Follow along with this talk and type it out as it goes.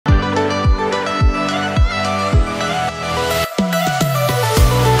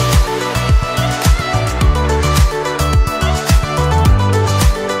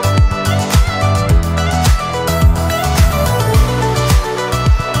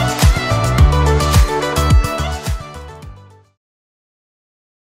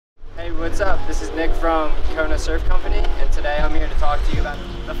from Kona Surf Company, and today I'm here to talk to you about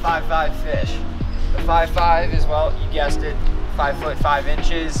the 5.5 fish. The 5.5 is, well, you guessed it, 5 foot 5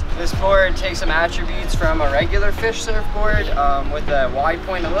 inches. This board takes some attributes from a regular fish surfboard with a wide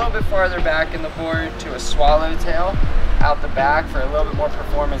point a little bit farther back in the board to a swallowtail out the back for a little bit more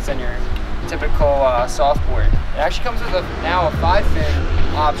performance than your typical softboard. It actually comes with now a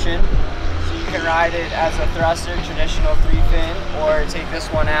 5-fin option. You can ride it as a thruster, traditional 3-fin, or take this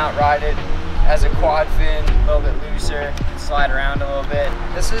one out, ride it as a quad fin, a little bit looser, slide around a little bit.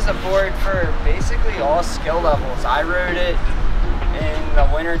 This is a board for basically all skill levels. I rode it in the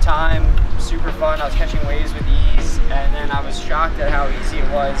winter time, super fun. I was catching waves with ease, and then I was shocked at how easy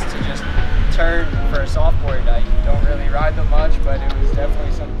it was to just turn for a softboard. I don't really ride them much, but it was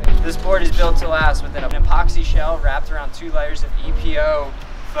definitely something. This board is built to last with an epoxy shell wrapped around 2 layers of EPO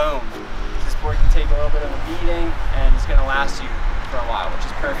foam. This board can take a little bit of a beating and it's going to last you for a while, which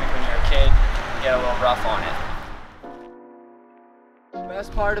is perfect when you're a kid and get a little rough on it. The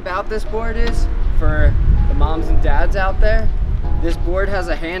best part about this board is, for the moms and dads out there, this board has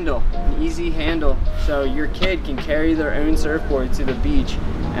a handle, an easy handle, so your kid can carry their own surfboard to the beach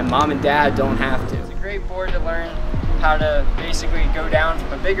and mom and dad don't have to. It's a great board to learn how to basically go down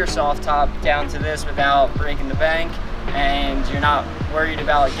from a bigger soft top down to this without breaking the bank, and you're not worried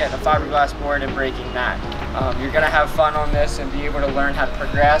about getting a fiberglass board and breaking that. You're gonna have fun on this and be able to learn how to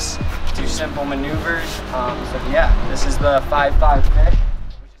progress, do simple maneuvers. So yeah, this is the 5.5 fish.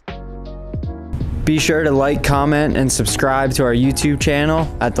 Be sure to like, comment, and subscribe to our YouTube channel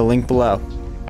at the link below.